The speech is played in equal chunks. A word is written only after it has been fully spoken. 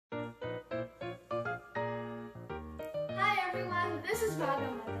Raga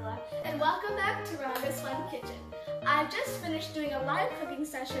Mandala, and welcome back to Raga's Fun Kitchen. I've just finished doing a live cooking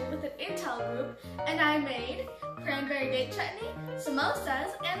session with an Intel group, and I made cranberry date chutney,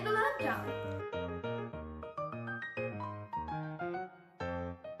 samosas, and gulab jamun.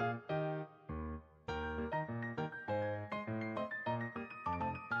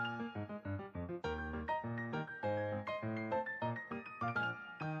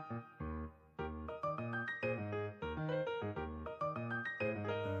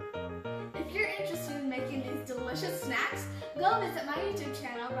 If you're interested in making these delicious snacks, go visit my YouTube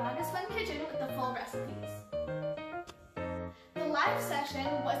channel, Raga's Fun Kitchen, with the full recipes. The live session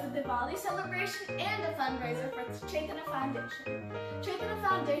was the Diwali celebration and a fundraiser for Chaitanya Foundation. Chaitanya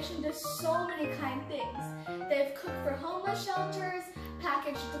Foundation does so many kind things. They've cooked for homeless shelters,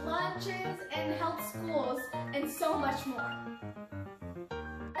 packaged lunches, and helped schools, and so much more.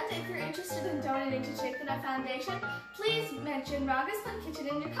 And if you're interested in donating to Chaitanya Foundation, please mention Raga's Fun Kitchen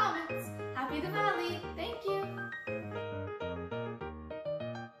in your comments. Happy Diwali! Thank you!